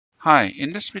Hi, in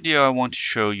this video I want to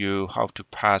show you how to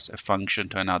pass a function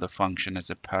to another function as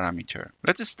a parameter.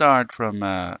 Let's start from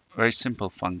a very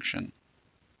simple function.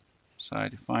 So I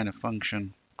define a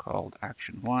function called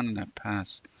action1 and I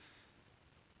pass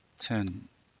 10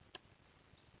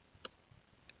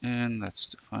 in. Let's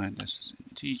define this as an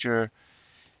integer.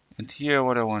 And here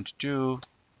what I want to do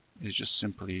is just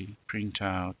simply print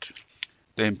out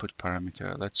the input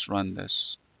parameter. Let's run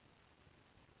this.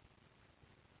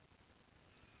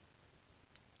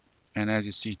 And as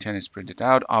you see, 10 is printed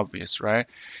out, obvious, right?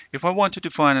 If I want to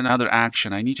define another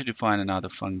action, I need to define another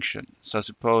function. So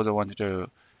suppose I wanted to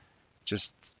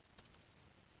just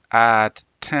add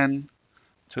 10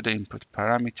 to the input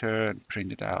parameter and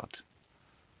print it out.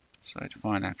 So I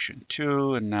define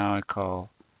action2 and now I call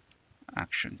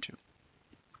action2.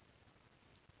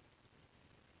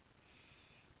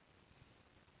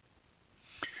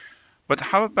 But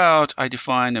how about I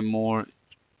define a more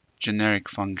generic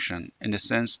function in the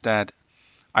sense that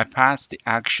I pass the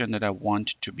action that I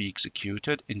want to be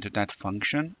executed into that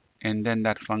function and then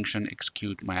that function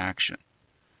execute my action.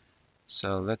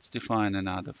 So let's define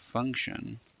another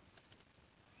function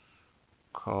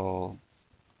called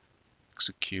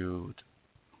execute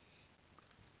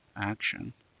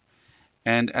action.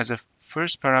 And as a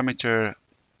first parameter,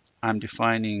 I'm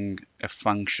defining a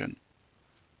function.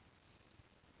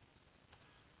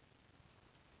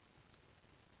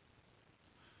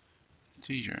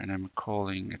 Integer, and I'm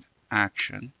calling it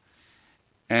action.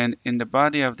 And in the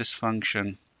body of this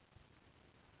function,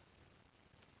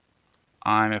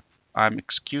 I'm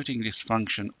executing this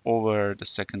function over the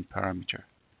second parameter,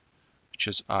 which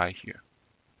is I here.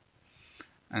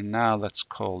 And now let's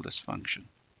call this function.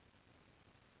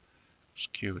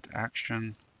 Execute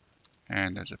action,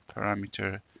 and as a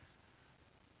parameter,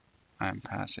 I'm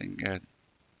passing it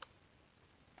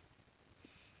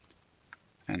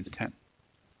and 10.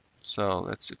 So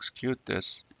let's execute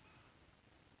this.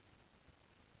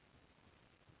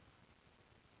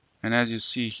 And as you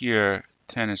see here,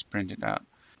 10 is printed out.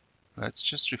 Let's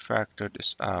just refactor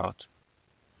this out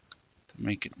to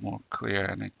make it more clear,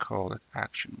 and I call it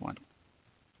action1.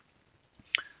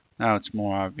 Now it's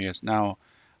more obvious. Now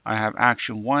I have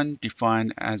action1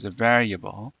 defined as a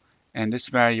variable, and this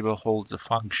variable holds a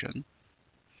function.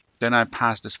 Then I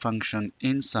pass this function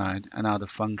inside another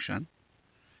function,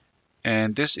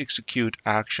 and this execute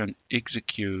action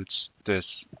executes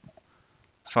this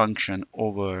function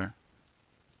over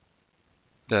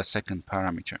the second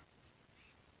parameter.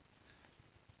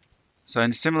 So in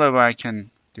a similar way, I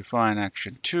can define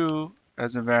action2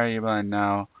 as a variable, and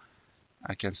now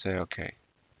I can say, okay,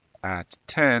 add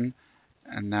 10,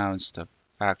 and now instead of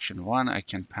action1, I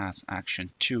can pass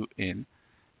action2 in,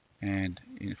 and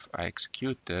if I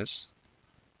execute this,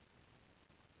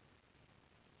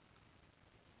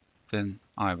 then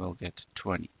I will get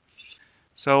 20.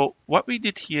 So what we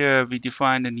did here, we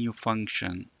defined a new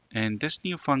function, and this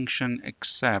new function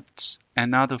accepts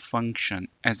another function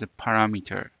as a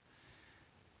parameter.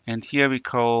 And here we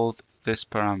called this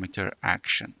parameter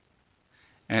action.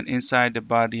 And inside the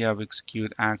body of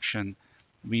execute action,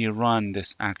 we run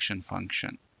this action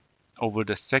function over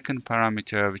the second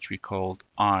parameter, which we called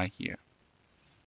I here.